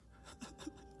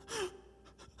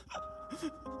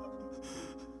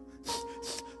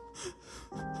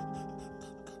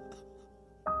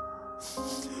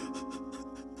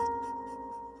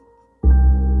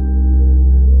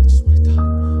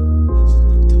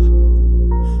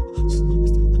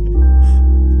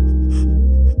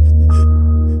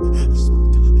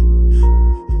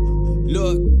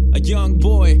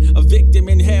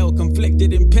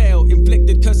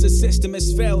system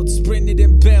has failed, sprinted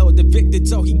and bailed. Evicted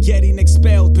so he getting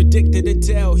expelled. Predicted to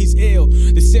tell he's ill.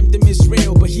 The symptom is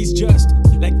real, but he's just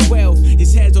like 12.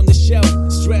 His head's on the shelf,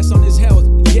 stress on his health.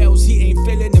 Yells he ain't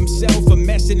feeling himself, a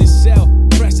mess in his cell.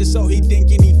 Presses so he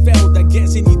thinking he failed. I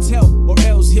guess he needs help, or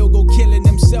else he'll go killing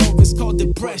himself. It's called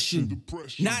depression.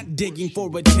 Not digging for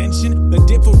attention. The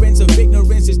difference of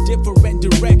ignorance is different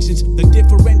directions. The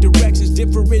different directions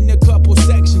differ in a couple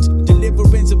sections.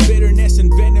 Deliverance of bitterness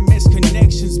and venomous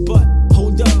connections. But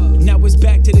hold up, now it's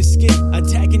back to the skit.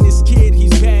 Attacking this kid,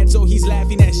 he's bad so he's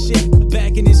laughing at shit.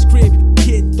 Back in his crib,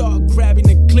 kid thought grabbing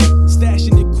a clip,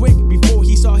 stashing it quick before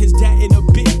he saw his dad in a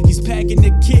bit. He's packing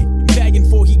the kit, bagging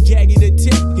for he gagging the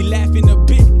tip. He laughing a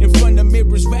bit in front of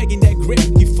mirrors, wagging that grip.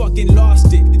 He fucking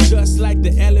lost it, just like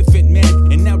the elephant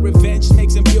man. And now revenge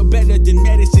makes him feel better than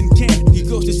medicine can. He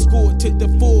goes to school, took the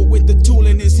fool with the tool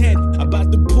in his hand,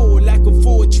 about to pull like a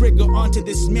full trigger onto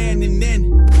this man, and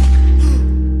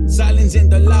then silence in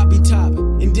the lobby top.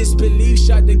 In disbelief,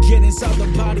 tried to get inside the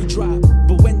body drop.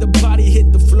 But when the body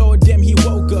hit the floor, damn, he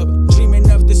woke up. Dreaming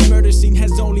of this murder scene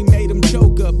has only made him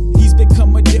choke up. He's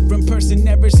become a different person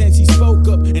ever since he spoke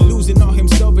up. And losing all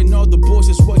himself and all the boys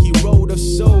is what he wrote of.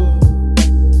 So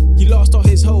he lost all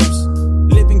his